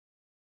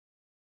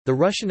The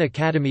Russian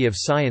Academy of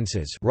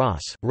Sciences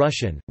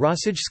Russian,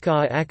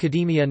 Rossijskaya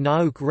Akademia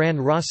Nauk ran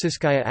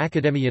Rossijskaya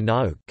Akademia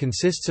Nauk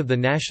consists of the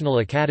National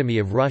Academy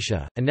of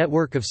Russia, a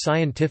network of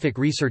scientific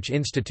research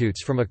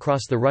institutes from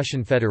across the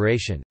Russian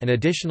Federation, and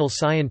additional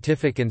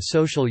scientific and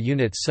social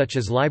units such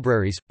as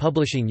libraries,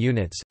 publishing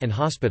units, and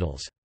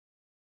hospitals.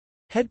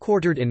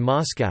 Headquartered in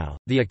Moscow,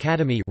 the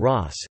Academy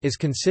is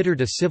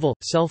considered a civil,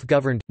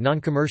 self-governed,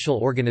 non-commercial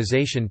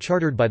organization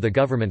chartered by the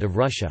government of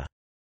Russia.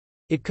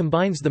 It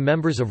combines the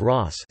members of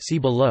ROS see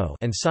below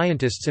and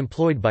scientists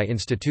employed by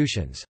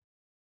institutions.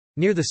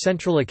 Near the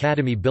Central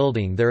Academy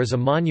building there is a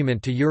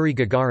monument to Yuri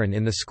Gagarin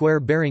in the square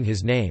bearing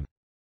his name.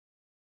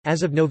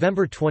 As of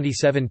November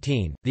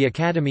 2017, the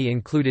Academy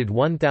included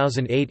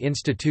 1,008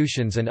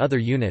 institutions and other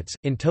units.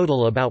 In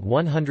total, about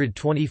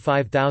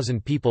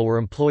 125,000 people were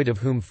employed, of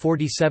whom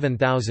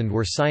 47,000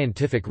 were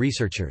scientific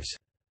researchers.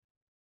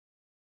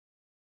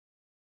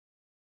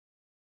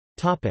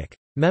 Topic: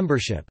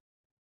 Membership.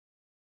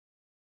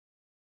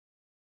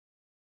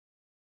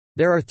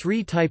 There are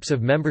three types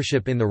of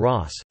membership in the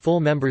ROS: full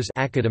members,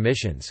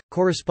 academicians,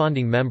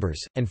 corresponding members,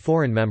 and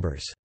foreign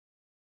members.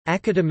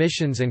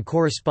 Academicians and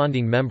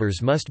corresponding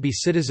members must be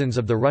citizens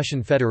of the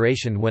Russian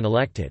Federation when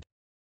elected.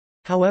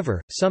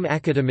 However, some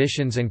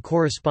academicians and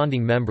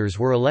corresponding members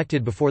were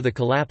elected before the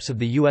collapse of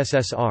the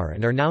USSR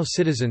and are now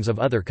citizens of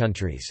other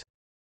countries.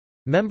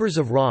 Members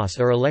of ROS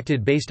are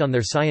elected based on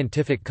their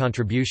scientific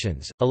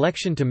contributions.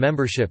 Election to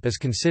membership is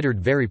considered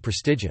very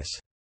prestigious.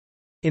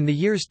 In the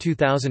years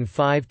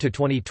 2005 to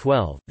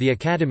 2012, the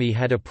Academy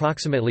had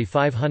approximately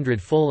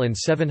 500 full and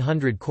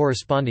 700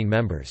 corresponding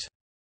members.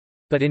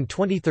 But in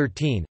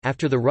 2013,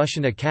 after the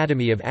Russian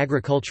Academy of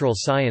Agricultural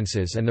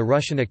Sciences and the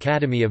Russian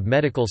Academy of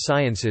Medical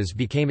Sciences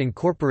became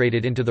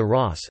incorporated into the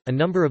ROS, a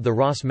number of the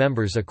ROS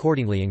members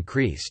accordingly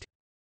increased.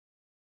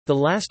 The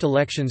last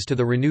elections to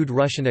the renewed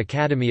Russian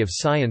Academy of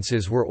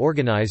Sciences were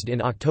organized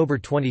in October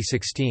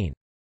 2016.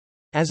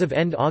 As of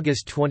end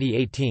August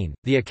 2018,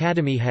 the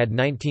Academy had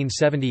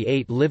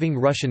 1978 living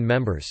Russian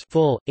members,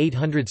 full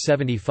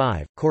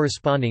 875,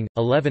 corresponding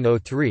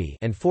 1103,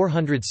 and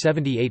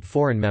 478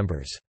 foreign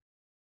members.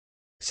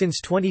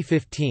 Since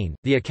 2015,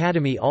 the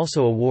Academy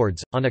also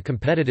awards, on a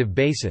competitive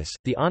basis,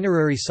 the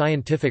honorary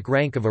scientific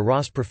rank of a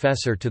ROS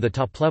professor to the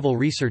top-level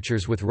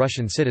researchers with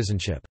Russian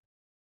citizenship.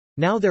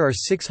 Now there are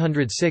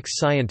 606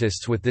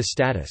 scientists with this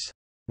status.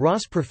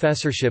 ROS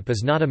professorship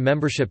is not a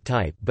membership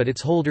type, but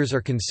its holders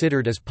are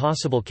considered as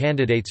possible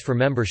candidates for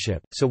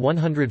membership, so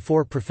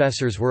 104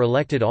 professors were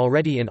elected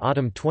already in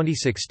autumn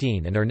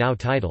 2016 and are now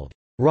titled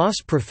ROS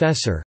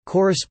Professor,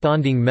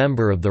 corresponding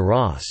member of the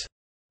ROS.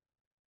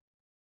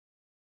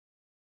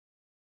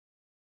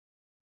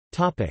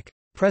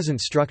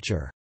 Present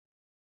structure.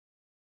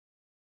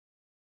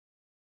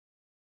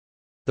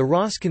 The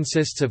ROS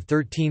consists of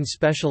 13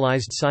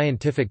 specialized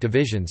scientific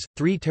divisions,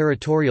 3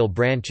 territorial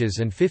branches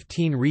and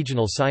 15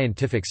 regional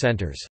scientific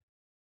centers.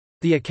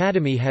 The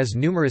Academy has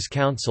numerous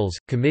councils,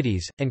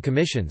 committees, and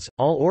commissions,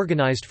 all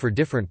organized for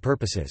different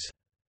purposes.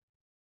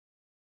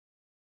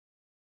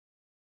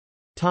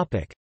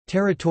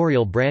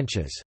 Territorial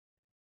branches.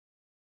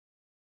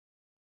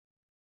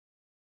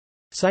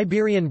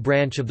 Siberian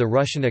branch of the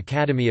Russian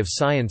Academy of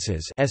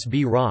Sciences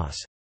 (SB ROS).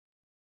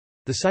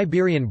 The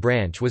Siberian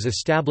branch was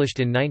established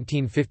in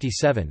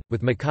 1957,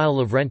 with Mikhail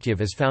Lavrentiev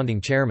as founding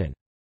chairman.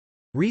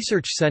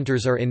 Research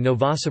centers are in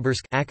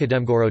Novosibirsk,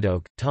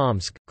 Akademgorodok,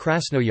 Tomsk,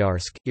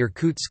 Krasnoyarsk,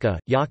 Irkutsk,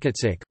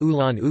 Yakutsk,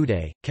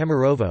 Ulan-Ude,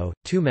 Kemerovo,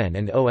 Tyumen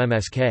and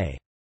Omsk.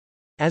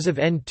 As of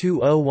end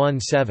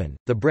 2017,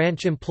 the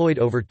branch employed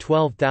over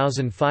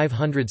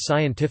 12,500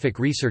 scientific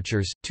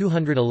researchers,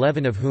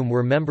 211 of whom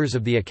were members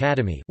of the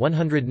Academy,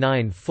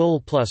 109 full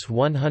plus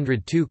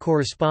 102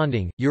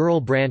 corresponding.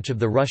 Ural branch of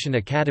the Russian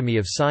Academy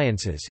of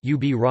Sciences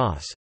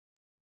 (UB-ROS).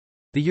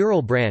 The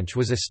Ural branch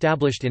was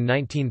established in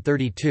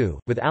 1932,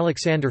 with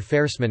Alexander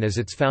Fersman as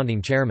its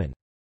founding chairman.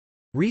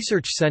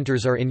 Research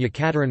centers are in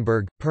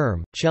Yekaterinburg,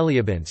 Perm,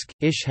 Chelyabinsk,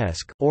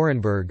 Izhevsk,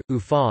 Orenburg,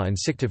 Ufa and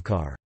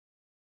Syktyvkar.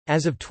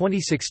 As of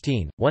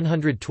 2016,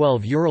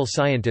 112 Ural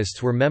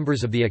scientists were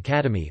members of the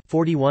Academy,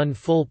 41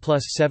 full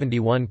plus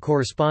 71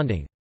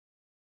 corresponding.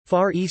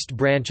 Far East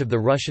branch of the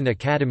Russian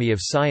Academy of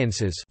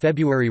Sciences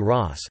 (February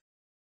ROS).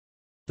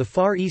 The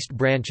Far East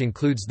branch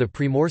includes the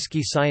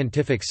Primorsky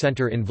Scientific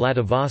Center in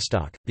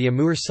Vladivostok, the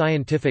Amur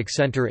Scientific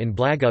Center in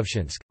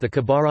Blagoveshchensk, the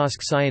Khabarovsk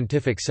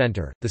Scientific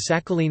Center, the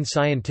Sakhalin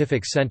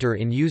Scientific Center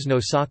in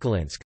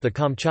Yuzhno-Sakhalinsk, the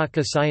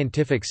Kamchatka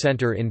Scientific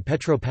Center in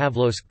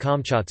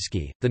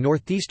Petropavlovsk-Kamchatsky, the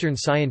Northeastern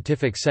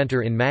Scientific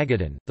Center in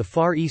Magadan, the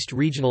Far East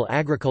Regional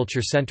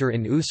Agriculture Center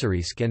in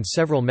Ussurisk and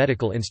several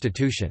medical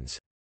institutions.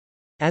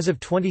 As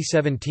of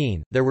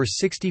 2017, there were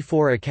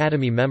 64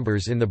 Academy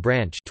members in the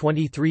branch,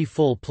 23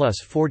 full plus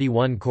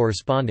 41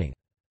 corresponding.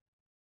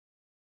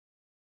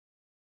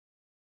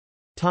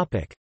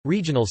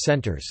 Regional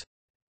centers.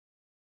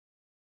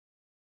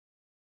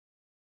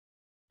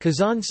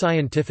 Kazan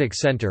Scientific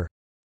Center,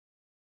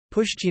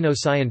 Pushchino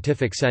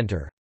Scientific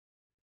Center,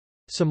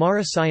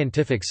 Samara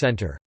Scientific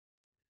Center,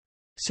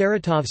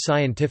 Saratov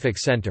Scientific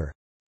Center,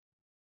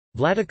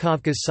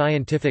 Vladikavkaz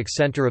Scientific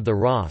Center of the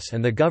Ros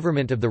and the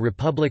Government of the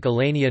Republic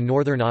Alania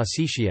Northern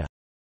Ossetia,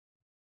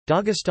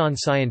 Dagestan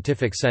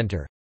Scientific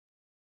Center,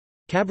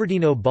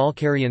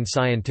 Kabardino-Balkarian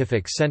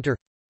Scientific Center,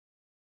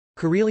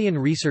 Karelian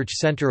Research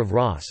Center of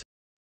Ros,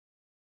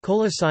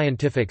 Kola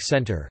Scientific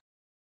Center,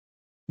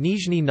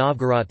 Nizhny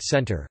Novgorod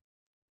Center,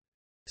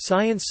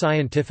 Science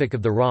Scientific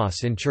of the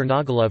Ros in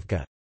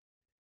Chernogolovka,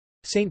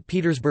 St.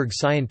 Petersburg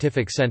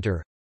Scientific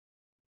Center,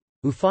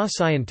 Ufa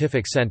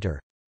Scientific Center,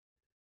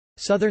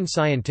 Southern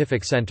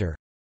Scientific Center,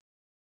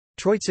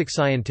 Troitsk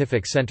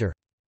Scientific Center.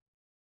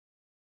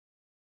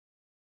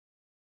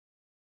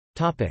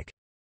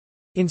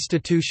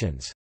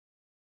 Institutions.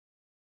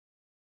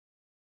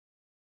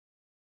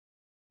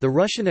 The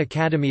Russian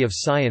Academy of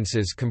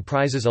Sciences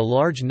comprises a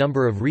large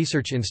number of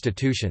research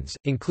institutions,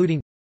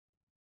 including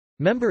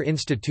member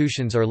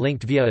institutions are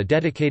linked via a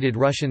dedicated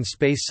Russian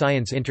Space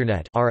Science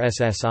Internet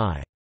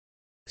 (RSSI).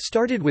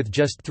 Started with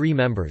just 3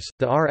 members,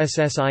 the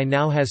RSSI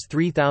now has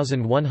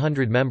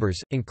 3,100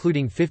 members,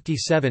 including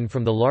 57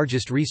 from the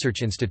largest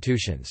research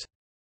institutions.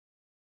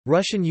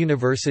 Russian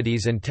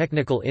universities and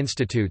technical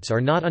institutes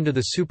are not under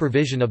the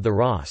supervision of the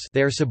ROS,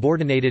 they are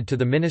subordinated to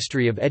the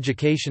Ministry of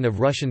Education of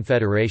Russian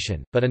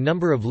Federation, but a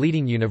number of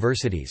leading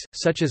universities,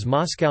 such as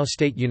Moscow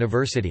State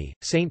University,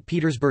 St.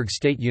 Petersburg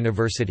State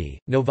University,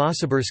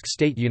 Novosibirsk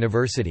State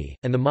University,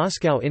 and the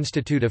Moscow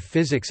Institute of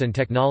Physics and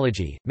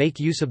Technology, make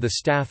use of the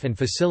staff and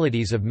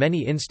facilities of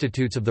many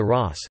institutes of the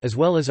ROS as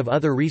well as of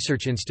other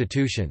research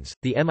institutions.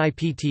 The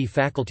MIPT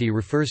faculty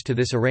refers to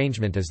this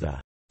arrangement as the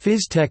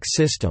PhysTech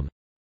system.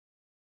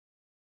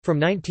 From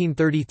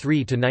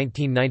 1933 to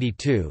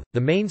 1992,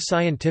 the main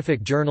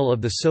scientific journal of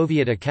the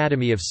Soviet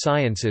Academy of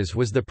Sciences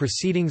was the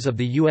Proceedings of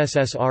the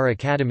USSR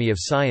Academy of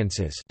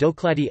Sciences,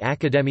 Doklady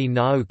Akademii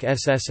Nauk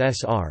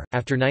SSSR.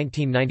 After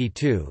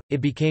 1992, it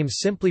became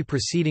simply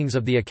Proceedings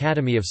of the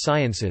Academy of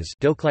Sciences,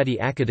 Doklady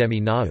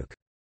Akademii Nauk.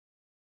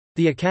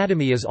 The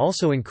Academy is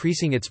also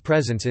increasing its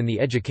presence in the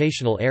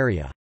educational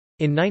area.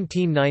 In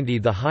 1990,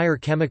 the Higher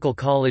Chemical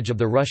College of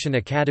the Russian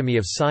Academy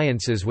of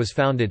Sciences was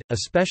founded, a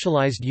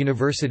specialized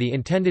university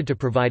intended to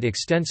provide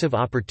extensive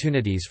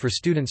opportunities for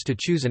students to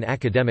choose an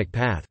academic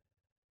path.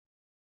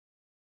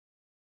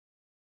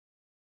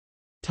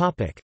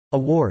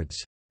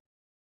 Awards.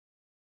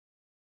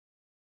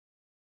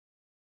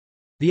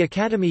 The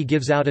Academy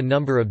gives out a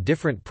number of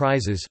different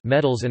prizes,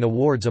 medals and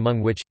awards,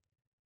 among which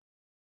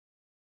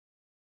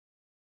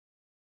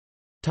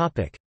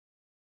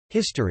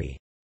History.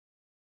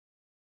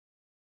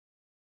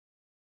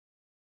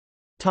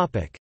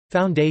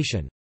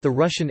 Foundation. The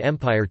Russian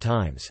Empire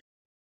times.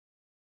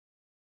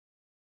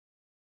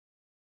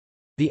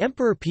 The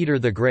Emperor Peter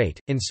the Great,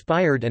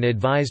 inspired and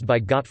advised by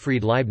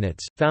Gottfried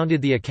Leibniz,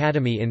 founded the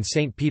Academy in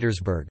St.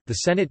 Petersburg. The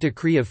Senate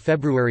decree of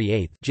February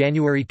 8,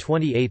 January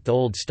 28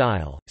 Old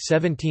Style,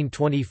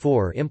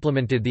 1724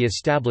 implemented the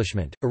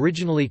establishment,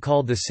 originally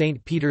called the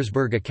St.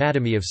 Petersburg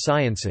Academy of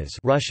Sciences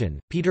 (Russian: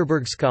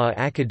 Peterburgskaya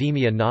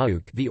Akademia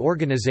Nauk). The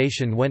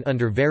organization went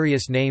under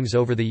various names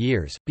over the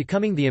years,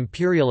 becoming the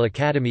Imperial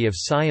Academy of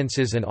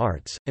Sciences and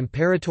Arts,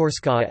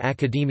 Imperatorskaya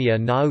Akademia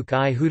Nauk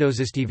I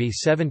Hudozistivy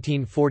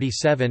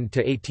 1747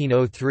 to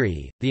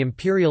 1803, the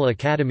Imperial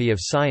Academy of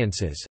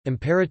Sciences,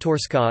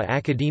 Imperatorskaya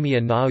Akademia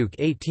Nauk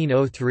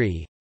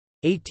 1803,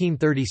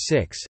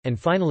 1836, and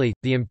finally,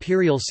 the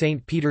Imperial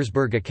St.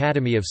 Petersburg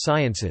Academy of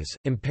Sciences,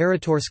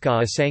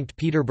 Imperatorskaya Sankt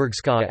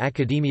Peterburgskaya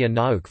Akademia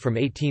Nauk from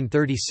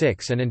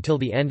 1836 and until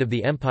the end of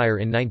the Empire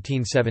in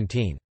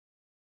 1917.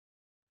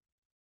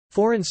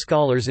 Foreign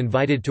scholars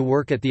invited to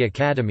work at the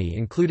Academy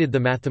included the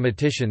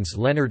mathematicians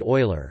Leonhard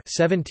Euler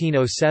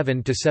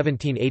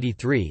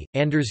 (1707–1783),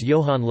 Anders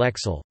Johann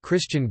Lexell,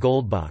 Christian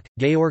Goldbach,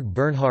 Georg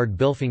Bernhard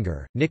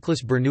Bilfinger,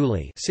 Nicholas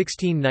Bernoulli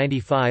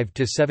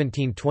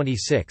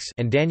 (1695–1726),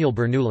 and Daniel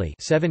Bernoulli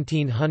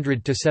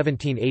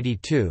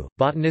 (1700–1782),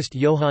 botanist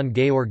Johann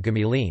Georg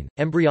Gmelin,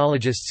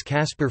 embryologists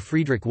Caspar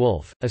Friedrich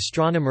Wolff,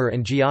 astronomer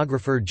and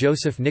geographer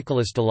Joseph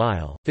Nicholas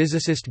Delisle,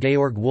 physicist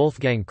Georg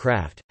Wolfgang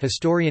Kraft,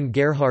 historian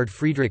Gerhard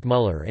Friedrich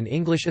Müller, and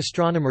English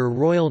astronomer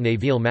Royal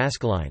Neville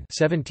Maskelyne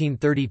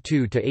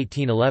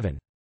 (1732–1811).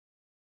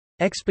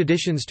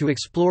 Expeditions to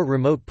explore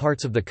remote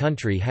parts of the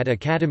country had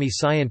Academy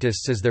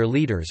scientists as their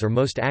leaders or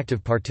most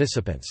active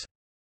participants.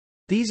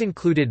 These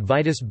included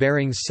Vitus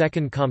Bering's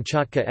Second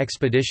Kamchatka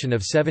Expedition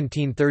of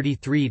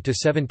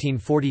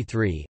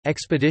 1733–1743,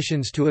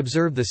 expeditions to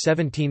observe the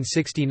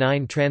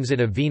 1769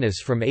 transit of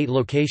Venus from 8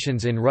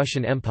 locations in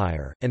Russian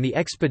Empire, and the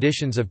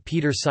expeditions of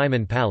Peter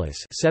Simon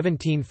Pallas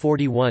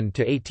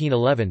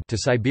 (1741–1811) to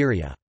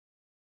Siberia.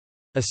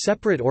 A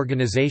separate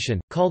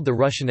organization, called the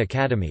Russian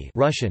Academy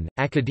 (Russian: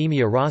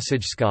 Akademia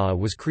Rossijskaya),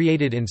 was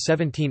created in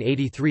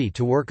 1783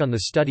 to work on the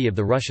study of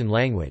the Russian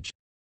language.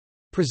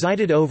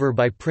 Presided over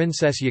by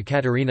Princess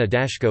Yekaterina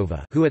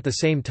Dashkova, who at the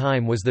same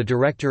time was the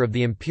director of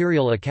the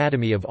Imperial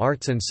Academy of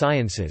Arts and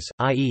Sciences,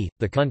 i.e.,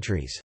 the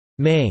country's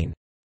main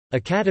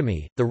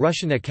academy, the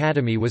Russian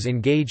Academy was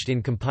engaged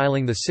in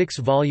compiling the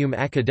 6-volume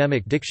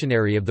academic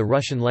dictionary of the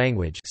Russian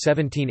language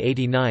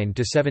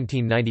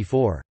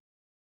 1789–1794.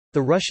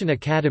 The Russian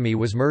Academy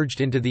was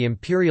merged into the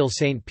Imperial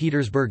St.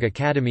 Petersburg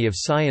Academy of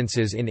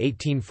Sciences in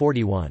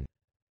 1841.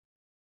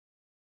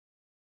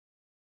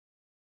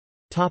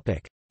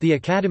 The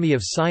Academy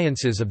of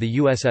Sciences of the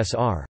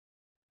USSR.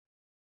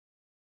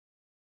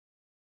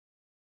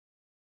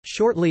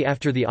 Shortly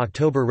after the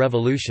October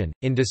Revolution,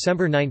 in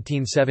December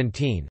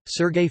 1917,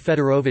 Sergei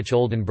Fedorovich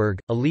Oldenburg,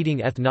 a leading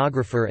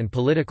ethnographer and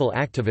political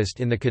activist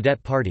in the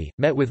Cadet Party,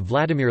 met with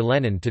Vladimir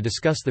Lenin to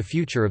discuss the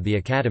future of the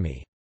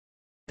Academy.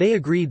 They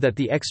agreed that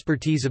the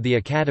expertise of the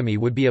Academy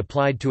would be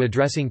applied to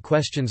addressing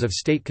questions of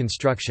state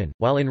construction,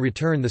 while in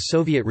return the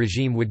Soviet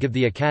regime would give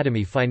the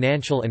Academy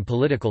financial and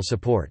political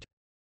support.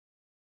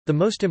 The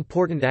most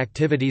important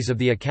activities of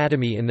the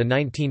Academy in the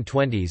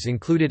 1920s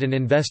included an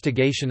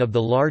investigation of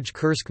the large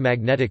Kursk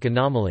magnetic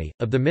anomaly,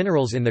 of the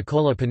minerals in the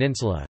Kola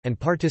Peninsula, and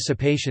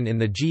participation in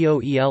the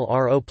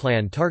GOELRO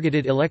plan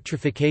targeted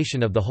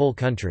electrification of the whole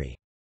country.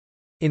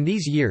 In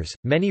these years,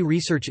 many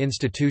research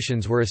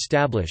institutions were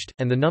established,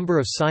 and the number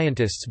of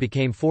scientists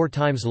became 4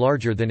 times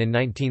larger than in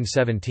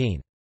 1917.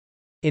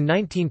 In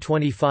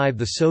 1925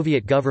 the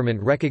Soviet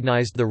government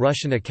recognized the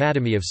Russian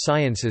Academy of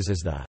Sciences as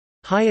the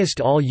highest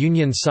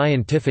all-union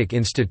scientific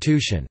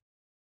institution,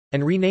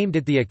 and renamed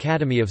it the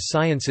Academy of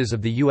Sciences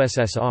of the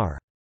USSR.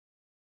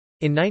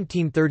 In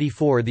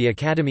 1934 the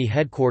Academy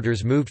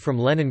headquarters moved from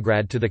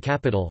Leningrad to the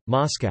capital,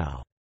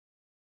 Moscow.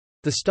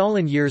 The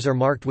Stalin years are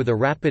marked with a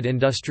rapid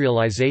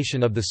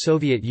industrialization of the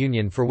Soviet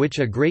Union for which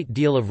a great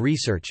deal of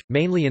research,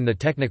 mainly in the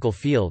technical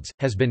fields,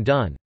 has been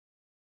done.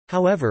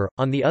 However,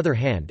 on the other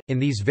hand, in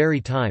these very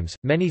times,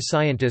 many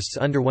scientists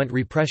underwent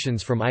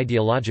repressions from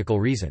ideological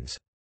reasons.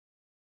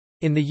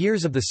 In the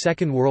years of the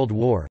Second World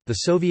War, the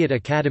Soviet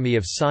Academy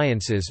of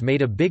Sciences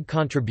made a big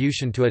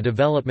contribution to a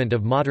development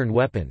of modern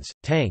weapons,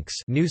 tanks,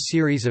 new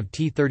series of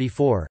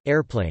T-34,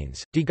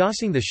 airplanes,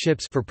 degaussing the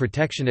ships for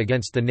protection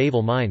against the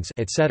naval mines,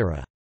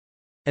 etc.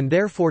 And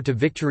therefore to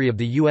victory of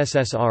the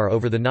USSR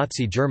over the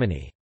Nazi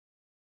Germany.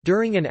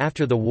 During and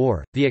after the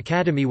war, the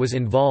Academy was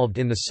involved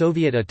in the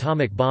Soviet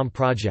atomic bomb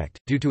project.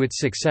 Due to its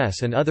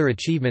success and other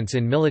achievements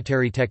in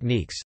military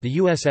techniques, the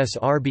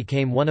USSR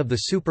became one of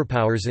the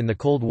superpowers in the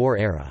Cold War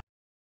era.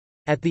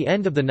 At the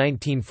end of the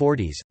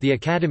 1940s, the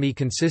Academy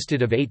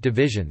consisted of 8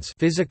 divisions: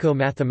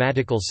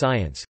 Physico-Mathematical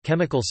Science,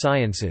 Chemical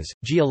Sciences,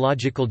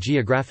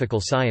 Geological-Geographical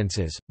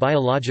Sciences,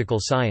 Biological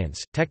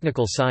Science,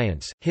 Technical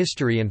Science,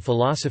 History and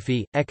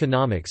Philosophy,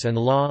 Economics and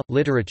Law,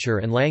 Literature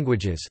and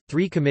Languages,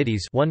 3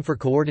 committees, one for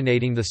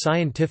coordinating the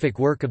scientific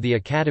work of the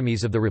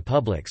academies of the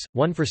republics,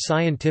 one for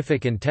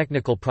scientific and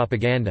technical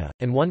propaganda,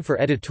 and one for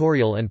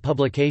editorial and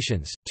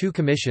publications, 2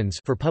 commissions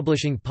for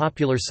publishing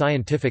popular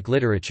scientific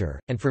literature,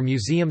 and for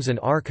museums and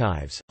archives,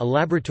 a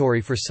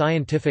laboratory for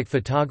scientific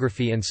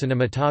photography and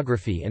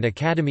cinematography, and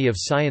Academy of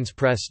Science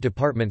press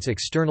departments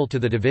external to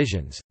the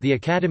divisions. The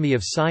Academy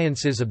of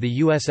Sciences of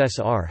the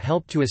USSR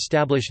helped to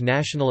establish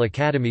national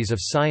academies of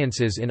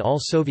sciences in all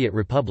Soviet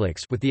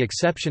republics, with the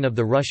exception of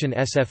the Russian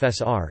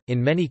SFSR,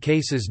 in many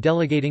cases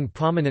delegating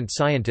prominent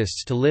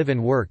scientists to live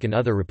and work in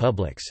other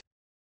republics.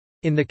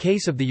 In the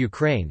case of the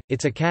Ukraine,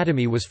 its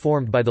academy was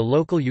formed by the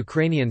local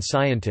Ukrainian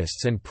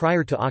scientists and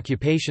prior to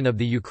occupation of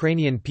the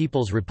Ukrainian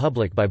People's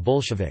Republic by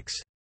Bolsheviks.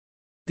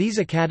 These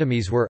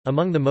academies were,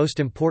 among the most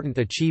important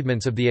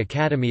achievements of the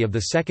academy of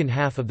the second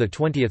half of the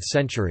 20th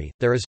century.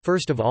 There is,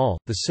 first of all,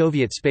 the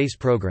Soviet space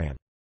program.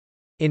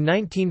 In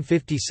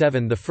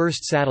 1957 the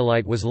first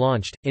satellite was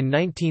launched, in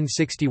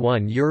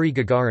 1961 Yuri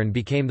Gagarin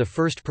became the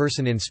first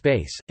person in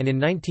space, and in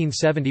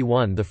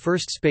 1971 the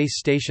first space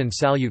station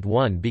Salyut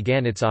 1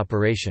 began its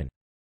operation.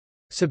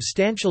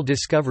 Substantial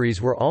discoveries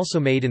were also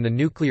made in the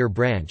nuclear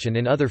branch and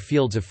in other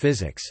fields of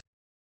physics.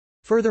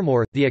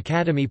 Furthermore, the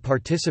Academy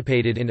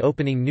participated in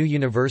opening new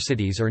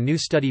universities or new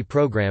study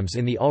programs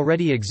in the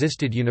already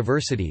existed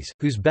universities,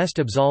 whose best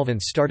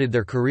absolvents started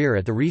their career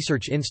at the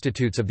research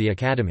institutes of the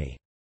Academy.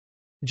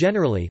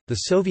 Generally,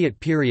 the Soviet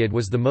period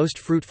was the most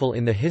fruitful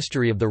in the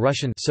history of the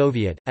Russian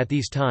Soviet, at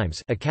these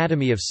times,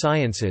 Academy of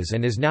Sciences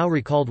and is now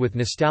recalled with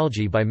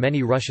nostalgia by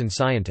many Russian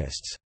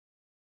scientists.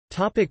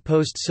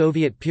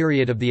 Post-Soviet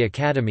period of the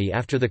Academy.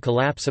 After the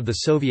collapse of the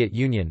Soviet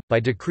Union, by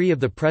decree of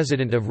the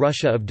President of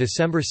Russia of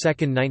December 2,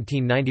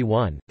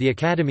 1991, the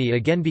Academy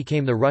again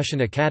became the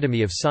Russian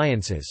Academy of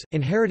Sciences,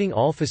 inheriting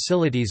all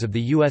facilities of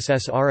the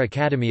USSR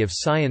Academy of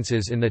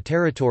Sciences in the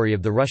territory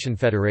of the Russian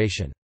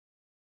Federation.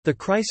 The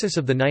crisis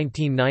of the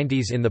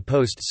 1990s in the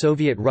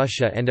post-Soviet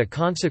Russia and a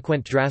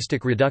consequent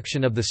drastic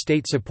reduction of the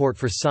state support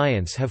for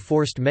science have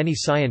forced many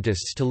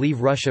scientists to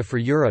leave Russia for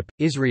Europe,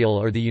 Israel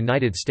or the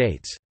United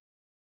States.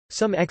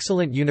 Some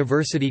excellent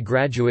university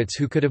graduates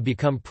who could have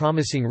become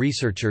promising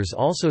researchers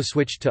also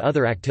switched to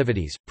other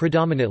activities,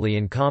 predominantly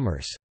in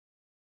commerce.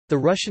 The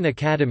Russian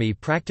Academy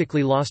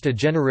practically lost a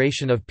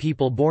generation of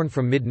people born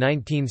from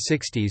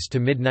mid-1960s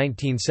to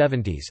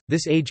mid-1970s.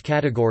 This age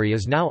category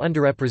is now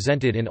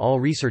underrepresented in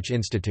all research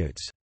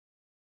institutes.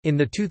 In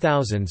the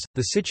 2000s,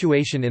 the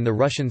situation in the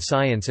Russian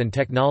science and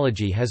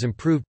technology has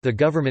improved. The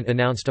government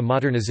announced a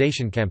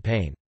modernization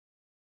campaign.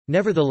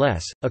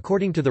 Nevertheless,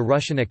 according to the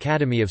Russian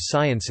Academy of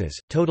Sciences,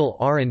 total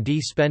R&D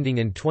spending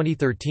in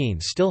 2013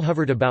 still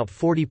hovered about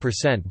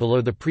 40%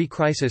 below the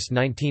pre-crisis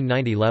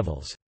 1990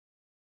 levels.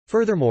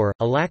 Furthermore,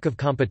 a lack of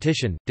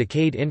competition,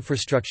 decayed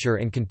infrastructure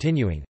and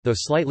continuing, though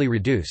slightly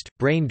reduced,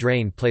 brain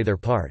drain play their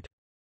part.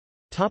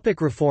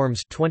 Topic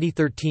reforms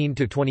 2013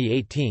 to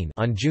 2018.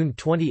 On June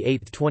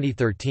 28,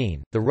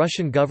 2013, the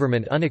Russian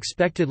government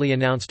unexpectedly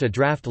announced a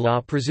draft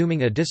law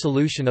presuming a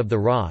dissolution of the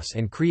ROS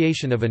and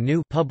creation of a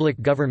new public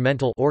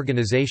governmental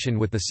organization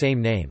with the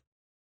same name.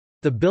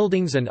 The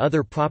buildings and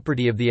other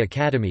property of the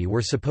Academy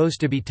were supposed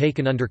to be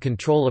taken under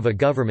control of a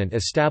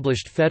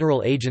government-established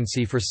Federal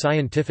Agency for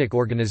Scientific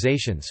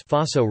Organizations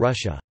 (FASO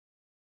Russia).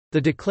 The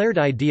declared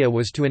idea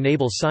was to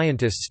enable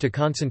scientists to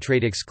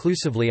concentrate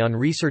exclusively on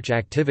research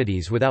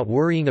activities without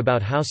worrying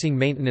about housing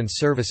maintenance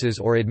services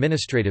or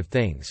administrative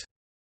things.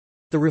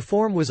 The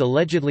reform was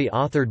allegedly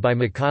authored by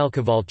Mikhail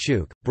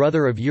Kovalchuk,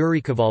 brother of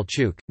Yuri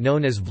Kovalchuk,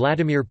 known as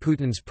Vladimir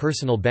Putin's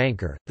personal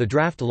banker. The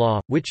draft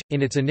law, which,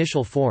 in its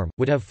initial form,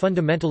 would have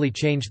fundamentally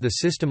changed the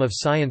system of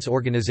science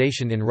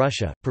organization in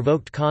Russia,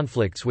 provoked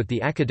conflicts with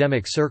the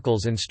academic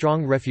circles and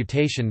strong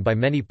refutation by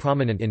many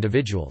prominent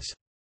individuals.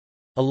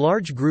 A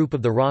large group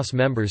of the ROS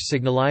members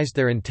signalized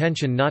their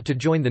intention not to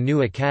join the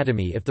new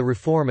academy if the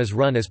reform is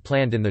run as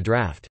planned in the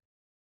draft.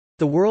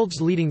 The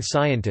world's leading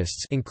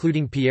scientists,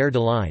 including Pierre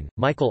Deligne,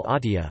 Michael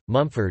Atiyah,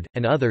 Mumford,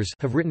 and others,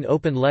 have written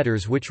open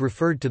letters which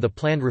referred to the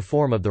planned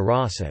reform of the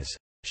ROS as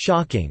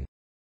shocking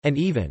and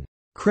even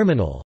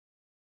criminal.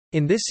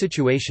 In this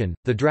situation,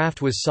 the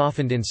draft was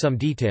softened in some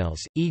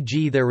details,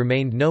 e.g. there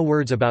remained no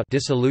words about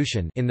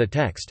dissolution in the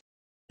text,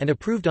 and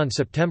approved on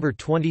September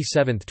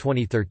 27,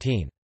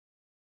 2013.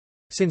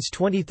 Since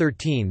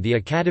 2013 the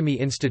Academy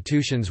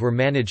institutions were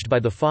managed by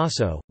the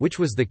FASO, which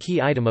was the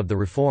key item of the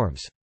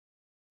reforms.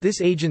 This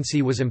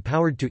agency was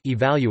empowered to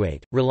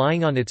evaluate,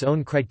 relying on its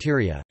own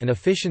criteria, an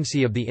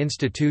efficiency of the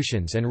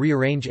institutions and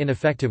rearrange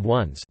ineffective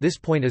ones. This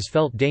point is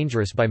felt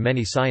dangerous by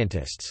many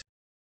scientists.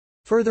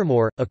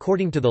 Furthermore,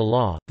 according to the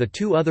law, the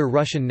two other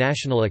Russian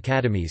national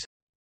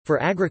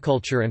academies—for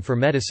agriculture and for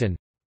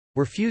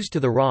medicine—were fused to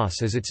the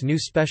ROS as its new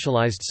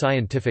specialized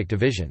scientific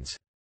divisions.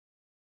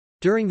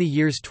 During the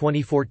years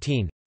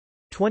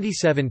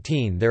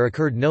 2014–2017 there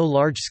occurred no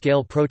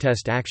large-scale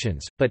protest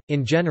actions, but,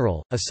 in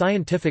general, a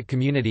scientific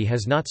community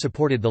has not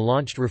supported the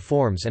launched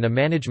reforms and a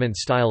management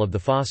style of the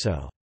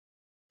FASO.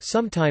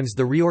 Sometimes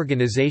the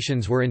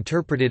reorganizations were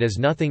interpreted as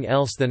nothing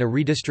else than a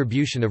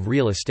redistribution of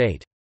real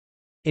estate.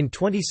 In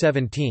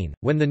 2017,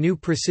 when the new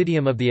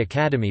presidium of the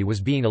Academy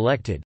was being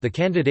elected, the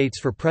candidates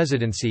for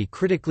presidency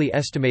critically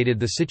estimated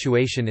the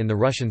situation in the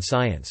Russian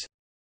science.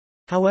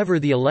 However,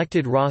 the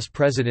elected ROS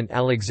president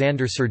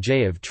Alexander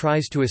Sergeyev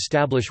tries to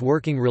establish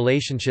working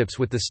relationships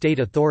with the state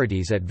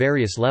authorities at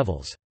various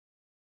levels.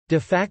 De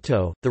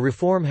facto, the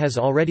reform has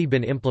already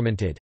been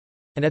implemented,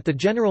 and at the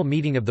general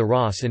meeting of the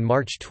ROS in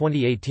March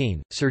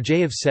 2018,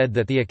 Sergeyev said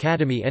that the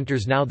Academy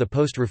enters now the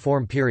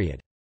post-reform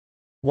period.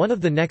 One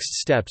of the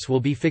next steps will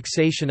be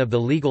fixation of the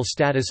legal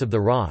status of the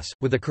ROS,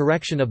 with a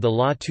correction of the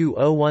Law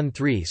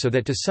 2013 so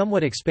that to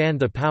somewhat expand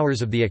the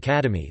powers of the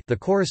Academy. The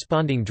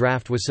corresponding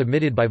draft was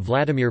submitted by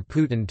Vladimir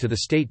Putin to the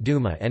State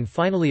Duma and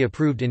finally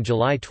approved in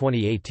July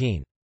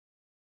 2018.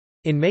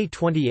 In May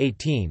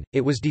 2018, it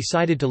was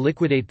decided to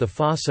liquidate the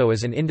FASO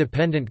as an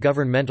independent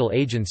governmental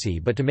agency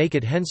but to make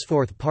it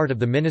henceforth part of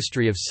the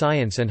Ministry of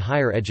Science and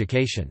Higher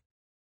Education.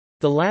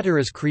 The latter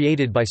is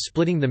created by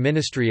splitting the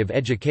Ministry of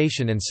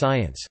Education and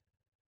Science.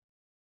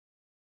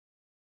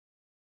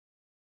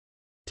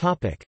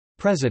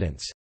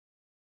 Presidents.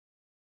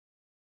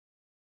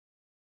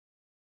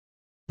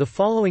 The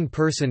following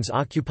persons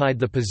occupied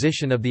the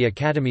position of the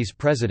Academy's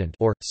president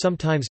or,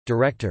 sometimes,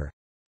 director.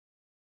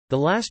 The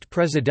last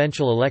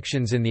presidential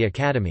elections in the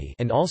Academy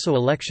and also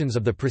elections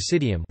of the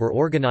Presidium were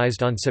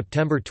organized on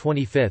September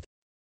 25–28,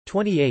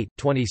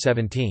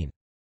 2017.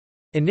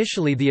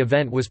 Initially the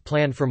event was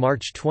planned for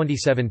March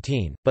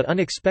 2017, but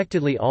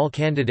unexpectedly all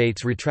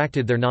candidates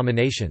retracted their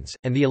nominations,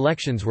 and the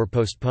elections were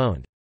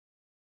postponed.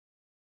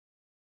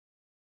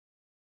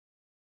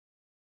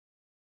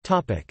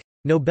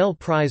 Nobel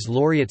Prize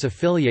laureates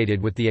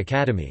affiliated with the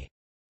Academy.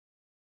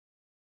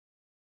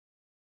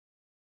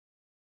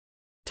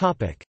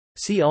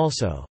 See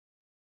also.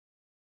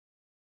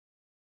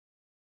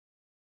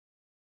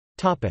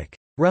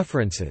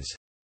 References.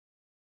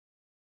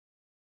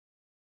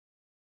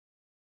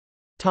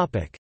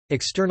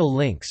 External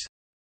links.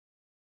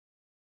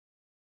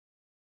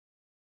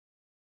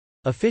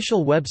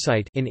 Official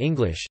website in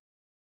English.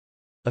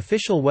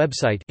 Official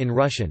website in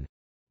Russian.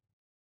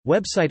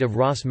 Website of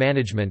ROS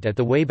Management at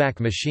the Wayback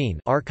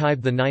Machine,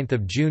 archived 9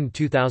 June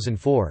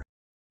 2004.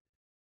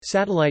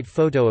 Satellite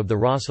photo of the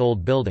ROS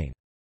Old Building.